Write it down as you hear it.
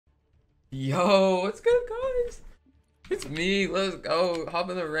Yo, what's good, guys? It's me. Let's go. Hop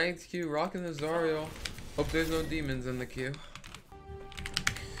in the ranked queue, rocking the ZARIEL. Hope there's no demons in the queue.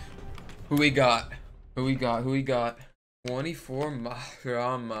 Who we got? Who we got? Who we got? 24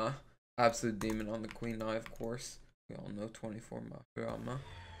 Mahrama. Absolute demon on the Queen Eye, of course. We all know 24 Mahrama.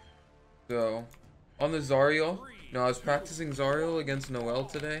 So, on the ZARIEL. Now, I was practicing ZARIEL against Noel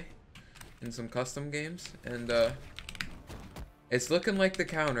today in some custom games, and it's looking like the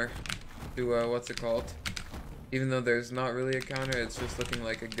counter to what's it called? Even though there's not really a counter, it's just looking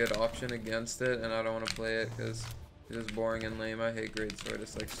like a good option against it, and I don't want to play it because it's just boring and lame. I hate Great Sword.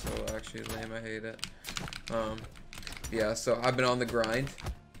 It's like so actually lame. I hate it. Yeah, so I've been on the grind.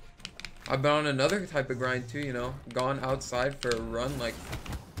 I've been on another type of grind too, you know. Gone outside for a run like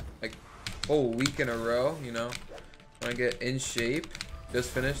whole week in a row, you know. When I get in shape. Just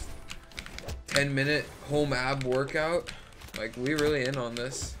finished 10-minute home ab workout. Like, we really in on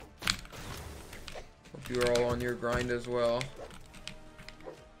this. Hope you are all on your grind as well.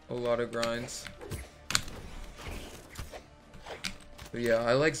 A lot of grinds. But yeah,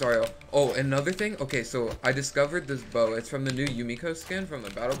 I like ZARIEL. Oh, another thing. Okay, so I discovered this bow. It's from the new Yumiko skin from the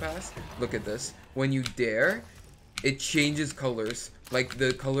Battle Pass. Look at this. When you dare, it changes colors. Like,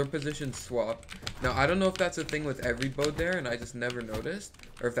 the color position swap. Now, I don't know if that's a thing with every bow there, and I just never noticed.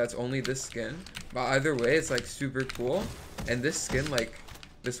 Or if that's only this skin. But either way, it's, like, super cool. And this skin, like,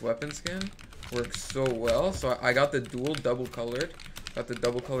 this weapon skin, works so well. So I got the dual double colored. Got the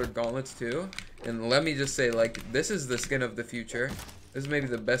double colored gauntlets, too. And let me just say, like, this is the skin of the future. This is maybe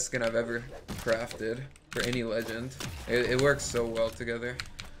the best skin I've ever crafted for any legend. It works so well together.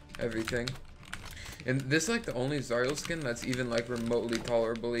 Everything. And this is like the only ZARIEL skin that's even like remotely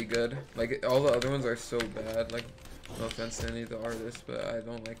tolerably good. Like all the other ones are so bad. Like, no offense to any of the artists, but I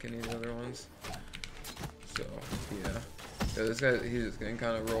don't like any of the other ones. So yeah. So this guy, he's just getting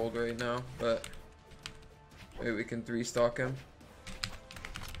kind of rolled right now, but maybe we can 3-stock him.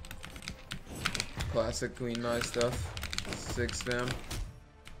 Classic Queen Eye stuff. 6 spam.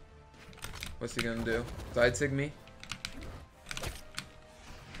 What's he gonna do? Side sig me?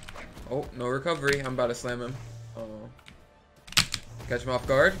 Oh, no recovery. I'm about to slam him. Oh. Catch him off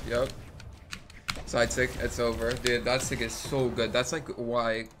guard. Yep. Side sig. It's over. Dude, that sig is so good. That's like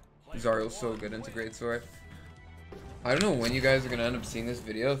why ZARIEL's so good into Great Sword. I don't know when you guys are gonna end up seeing this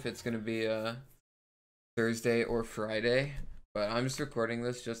video. If it's gonna be Thursday or Friday. But I'm just recording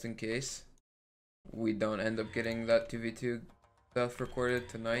this just in case we don't end up getting that 2v2 stuff recorded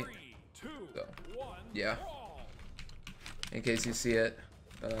tonight. So, yeah. In case you see it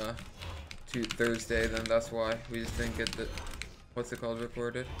Thursday, then that's why we just didn't get the what's it called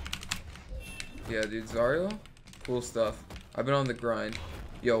recorded. Yeah, dude, ZARIEL, cool stuff. I've been on the grind.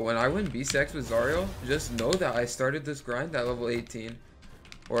 Yo, when I win BCX with ZARIEL, just know that I started this grind at level 18.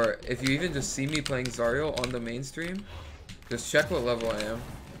 Or if you even just see me playing ZARIEL on the mainstream, just check what level I am.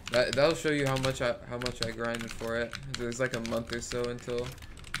 That'll show you how much I grinded for it. There's like a month or so until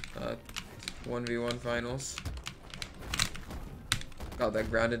 1v1 finals. Got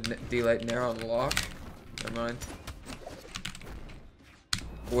that grounded D-Light Nair on lock. Never mind.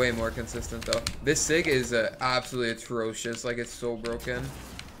 Way more consistent though. This sig is absolutely atrocious. Like, it's so broken.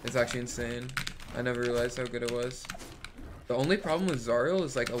 It's actually insane. I never realized how good it was. The only problem with ZARIEL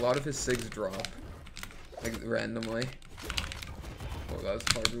is like a lot of his sigs drop. Like randomly. Oh, that was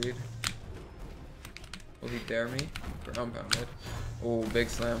hard read. Will he dare me? Ground pounded. Oh, big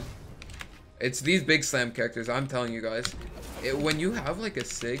slam. It's these big slam characters, I'm telling you guys. When you have like a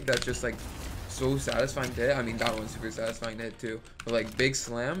sig that's just like so satisfying to hit, I mean that one's super satisfying to hit too, but like big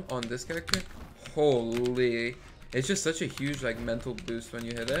slam on this character, holy, it's just such a huge like mental boost when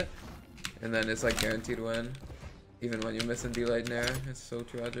you hit it, and then it's like guaranteed win, even when you miss a D-Light Nair. It's so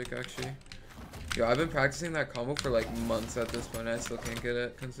tragic actually. Yo, I've been practicing that combo for like months at this point. I still can't get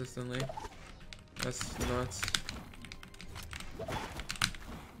it consistently. That's nuts.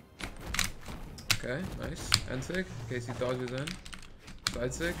 Okay, nice. End sig, in case he dodges in.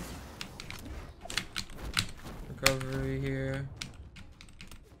 Side sig. Recovery here.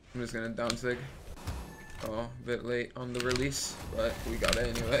 I'm just gonna down sig. Oh, a bit late on the release, but we got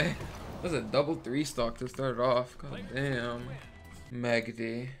it anyway. That was a double 3-stock to start off. God damn.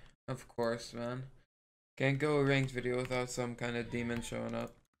 Megd. Of course, man. Can't go a ranked video without some kind of demon showing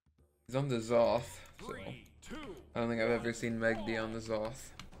up. He's on the Zoth, so I don't think I've ever seen Megd on the Zoth.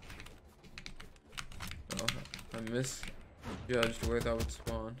 Oh, I misjudged where that would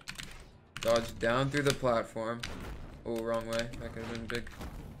spawn. Dodge down through the platform. Oh, wrong way. That could have been big.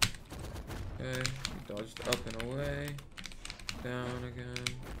 Okay, he dodged up and away. Down again.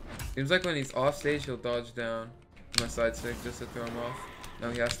 Seems like when he's off stage, he'll dodge down. My side stick just to throw him off.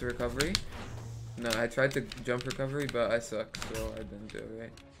 No, he has to recovery. No, I tried to jump recovery, but I suck, so I didn't do it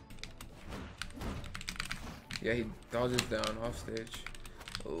right. Yeah, he dodges down off stage.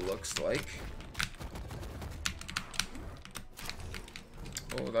 Looks like.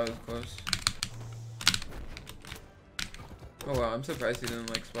 Oh, that was close. Oh wow, I'm surprised he didn't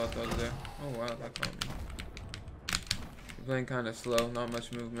like spot dodge there. Oh wow, that caught me. He's playing kind of slow, not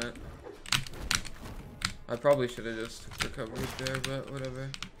much movement. I probably should have just recovered there, but whatever.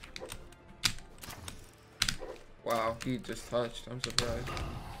 Wow, he just touched. I'm surprised.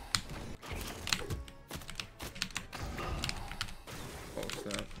 Oh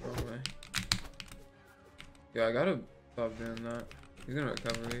snap, wrong way. Yeah, I gotta stop doing that. He's gonna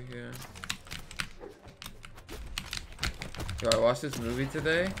recovery, yeah. Yo, I watched this movie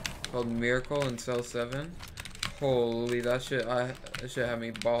today called Miracle in Cell 7. Holy, that shit had me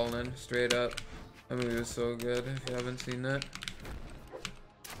balling straight up. That movie was so good if you haven't seen it.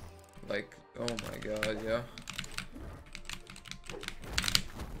 Like, oh my god, yeah.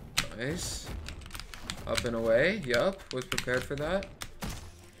 Nice. Up and away, yup, was prepared for that.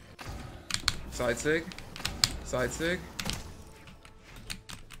 Side sig. Side sig.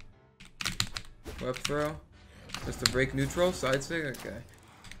 Web throw. Just to break neutral. Side sig. Okay.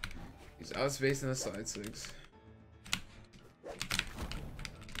 He's out spacing the side sigs.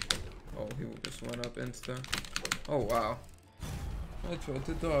 Oh, he just went up insta. Oh, wow. I tried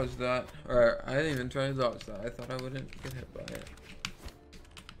to dodge that. Or, I didn't even try to dodge that. I thought I wouldn't get hit by it.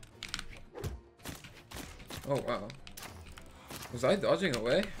 Oh, wow. Was I dodging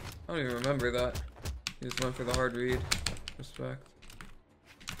away? I don't even remember that. He just went for the hard read. Respect.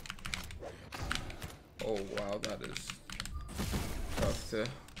 Oh wow, that is tough to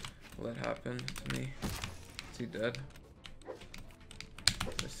let happen to me. Is he dead?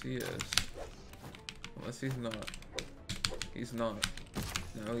 Yes, he is. Unless he's not. He's not.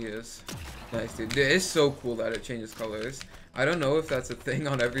 No, he is. Nice, dude. It's so cool that it changes colors. I don't know if that's a thing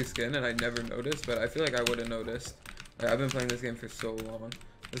on every skin, and I never noticed, but I feel like I would have noticed. Like, I've been playing this game for so long.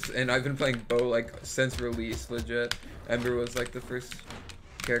 And I've been playing Bo like since release, legit. Ember was like the first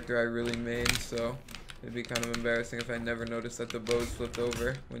character I really made, so it'd be kind of embarrassing if I never noticed that the bows flipped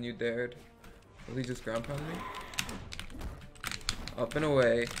over when you dared. Will he just ground pound me? Up and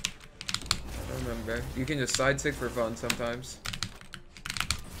away. I don't remember. You can just side sig for fun sometimes.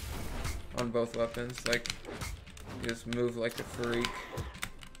 On both weapons. Like, you just move like a freak.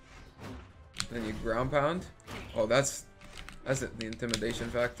 Then you ground pound. Oh, that's it, the intimidation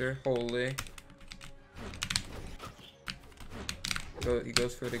factor. Holy. So he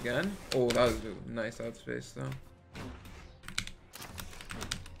goes for it again. Oh, that was a nice outspace though.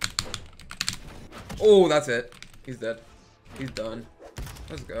 Oh, that's it. He's dead. He's done.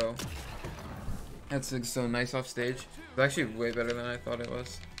 Let's go. That's like so nice off stage. It's actually way better than I thought it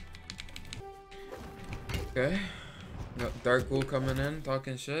was. Okay. Dark Ghoul coming in,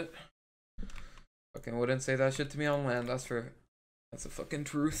 talking shit. Fucking wouldn't say that shit to me on land. That's the fucking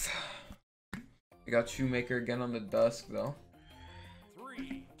truth. We got Shoemaker again on the Dusk though.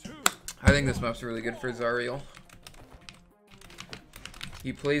 3, 2. I think this map's really good for Zariel.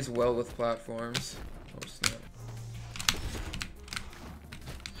 He plays well with platforms. Oh snap.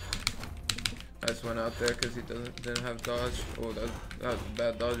 I just went out there because he didn't have dodge. Oh, that was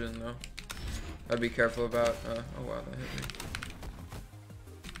bad dodging though. I'd be careful about. Oh wow, that hit me.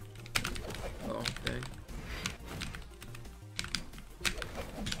 Oh dang.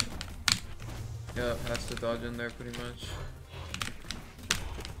 Yeah, has to dodge in there pretty much.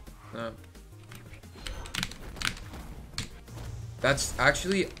 No. That's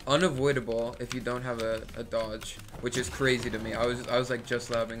actually unavoidable if you don't have a dodge, which is crazy to me. I was like just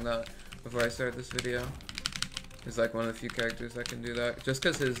labbing that before I started this video. He's like one of the few characters that can do that. Just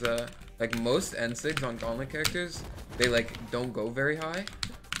because his like most N6s on Gauntlet characters, they like don't go very high,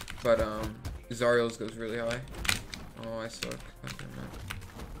 but Zariel's goes really high. Oh, I suck.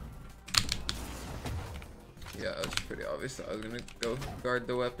 Yeah, that's pretty obvious. I was gonna go guard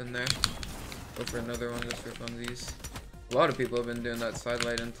the weapon there. Go for another one just for funsies. A lot of people have been doing that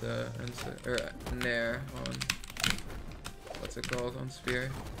sidelight into or Nair on what's it called on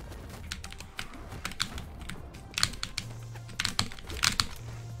Spear.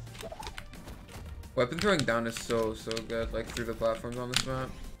 Weapon throwing down is so good, like through the platforms on this map.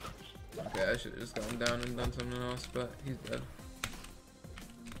 Okay, I should have just gone down and done something else, but he's dead.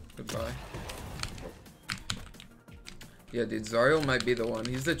 Goodbye. Yeah, dude, Zariel might be the one.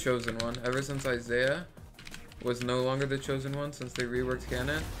 He's the chosen one. Ever since Isaiah was no longer the chosen one, since they reworked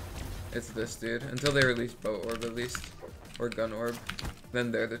canon, it's this dude. Until they release Bow Orb at least, or Gun Orb,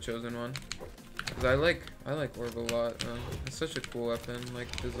 then they're the chosen one. Cause I like orb a lot, man. It's such a cool weapon, like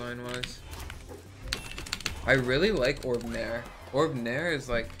design wise. I really like orb nair. Orb nair is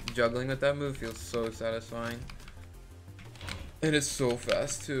like juggling with that move feels so satisfying. And it's so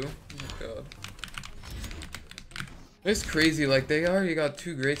fast too. Oh my god. It's crazy, like they already got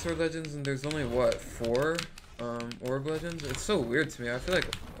 2 greatsword legends and there's only what, 4 orb legends? It's so weird to me. I feel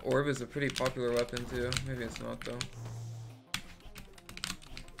like orb is a pretty popular weapon too. Maybe it's not though.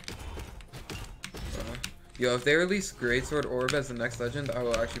 Yo, if they release greatsword orb as the next legend, I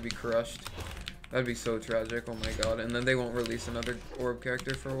will actually be crushed. That'd be so tragic. Oh my god. And then they won't release another orb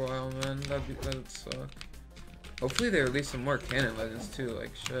character for a while, man. That'd suck. Hopefully they release some more cannon legends too.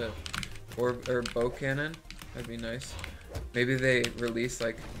 Like shit. Orb or bow cannon. That'd be nice. Maybe they release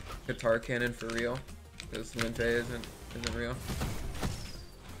like guitar cannon for real, because Linte isn't real.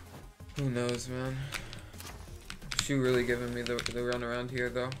 Who knows, man? Shu really giving me the run around here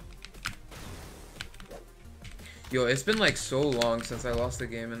though. Yo, it's been like so long since I lost a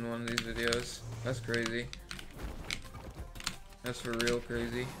game in one of these videos. That's crazy. That's for real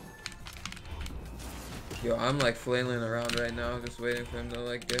crazy. Yo, I'm like flailing around right now, just waiting for him to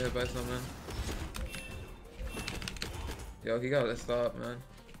like get hit by something. Yo, he gotta stop, man.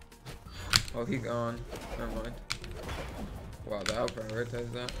 Oh, he gone. Never mind. Wow, that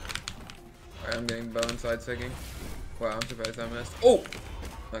prioritized that. Alright, I'm getting bow and side sticking. Wow, I'm surprised I missed. Oh!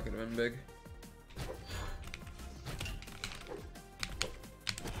 That could have been big.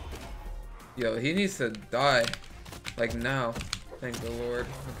 Yo, he needs to die. Like now. Thank the Lord.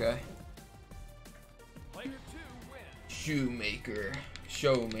 Okay. Shoemaker.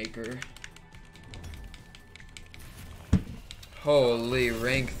 Showmaker. Holy,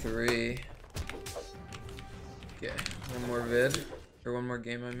 rank 3. Okay, one more vid. Or one more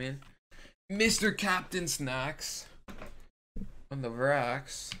game, I mean. Mr. Captain Snacks. On the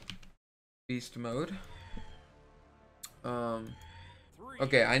Vrax. Beast mode.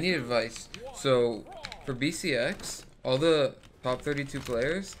 Okay, I need advice. So, for BCX, all the top 32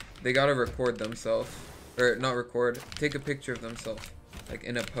 players, they gotta record themselves. Or, not record, take a picture of themselves. Like,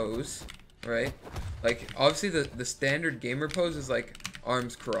 in a pose, right? Like, obviously the standard gamer pose is like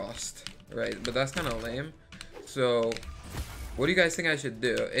arms crossed, right? But that's kind of lame. So, what do you guys think I should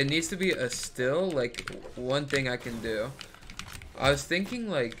do? It needs to be a still, like, one thing I can do. I was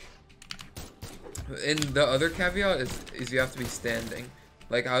thinking, like, and the other caveat is you have to be standing.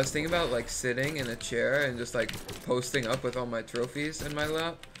 Like, I was thinking about, like, sitting in a chair and just, like, posting up with all my trophies in my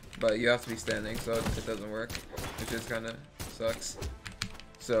lap. But you have to be standing, so it doesn't work. Which just kind of sucks.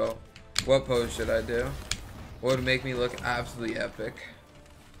 So, what pose should I do? What would make me look absolutely epic?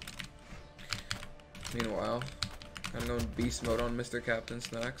 Meanwhile, I'm going beast mode on Mr. Captain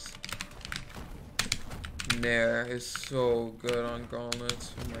Snacks. Nair is so good on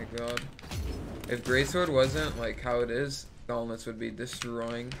gauntlets. Oh my god. If greatsword wasn't like how it is, gauntlets would be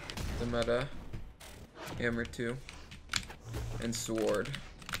destroying the meta. Hammer 2. And sword.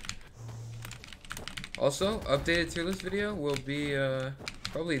 Also, updated tier list video will be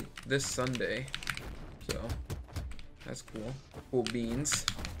probably this Sunday. So, that's cool. Cool beans.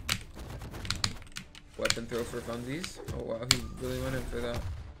 Weapon throw for funsies. Oh wow, he really went in for that.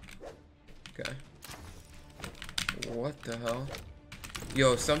 Okay. What the hell?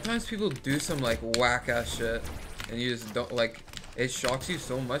 Yo, sometimes people do some like whack ass shit and you just don't like, it shocks you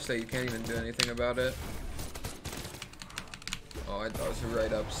so much that you can't even do anything about it. Oh, I dodged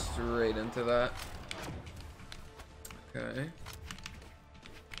right up straight into that. Okay.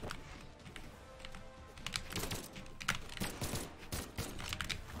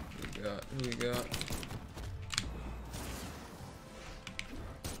 Who we got?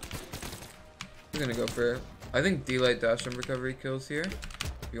 We're gonna go for, I think D-Light dash and recovery kills here.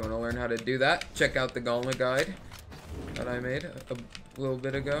 If you want to learn how to do that, check out the gauntlet guide that I made a little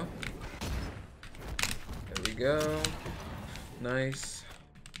bit ago. There we go. Nice.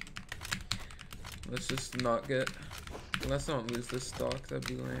 Let's just not get, let's not lose this stock, that'd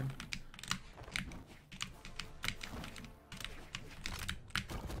be lame.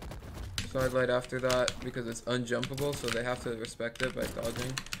 Side light after that because it's unjumpable, so they have to respect it by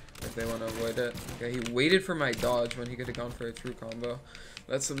dodging if they want to avoid it. Okay, he waited for my dodge when he could have gone for a true combo.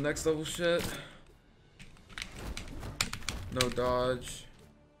 That's some next level shit. No dodge.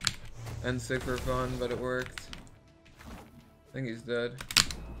 End sig for fun, but it worked. I think he's dead.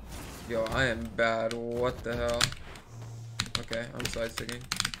 Yo, I am bad. What the hell? Okay, I'm side sticking.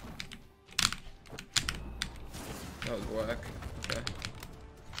 That was whack. Okay.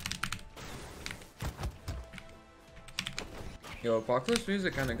 Yo, Apocalypse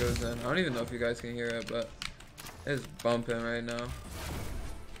music kind of goes in. I don't even know if you guys can hear it, but it's bumping right now.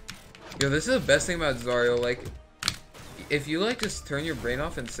 Yo, this is the best thing about Zariel. Like, if you like just turn your brain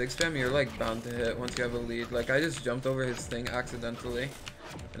off and 6 spam, you're like bound to hit once you have a lead. Like, I just jumped over his thing accidentally,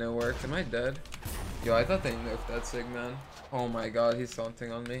 and it worked. Am I dead? Yo, I thought they nerfed that Sig, man. Oh my god, he's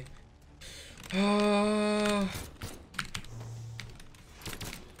taunting on me.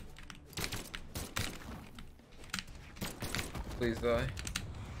 Please die.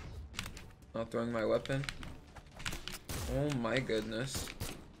 Not throwing my weapon. Oh my goodness.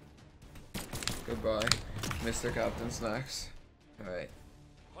 Goodbye, Mr. Captain Snacks. Alright.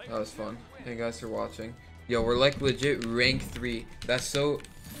 That was fun. Thank you guys for watching. Yo, we're like legit rank 3. That's so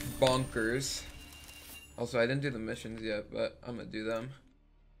bonkers. Also, I didn't do the missions yet, but I'm gonna do them.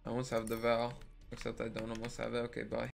 I almost have the Val. Except I don't almost have it. Okay, bye.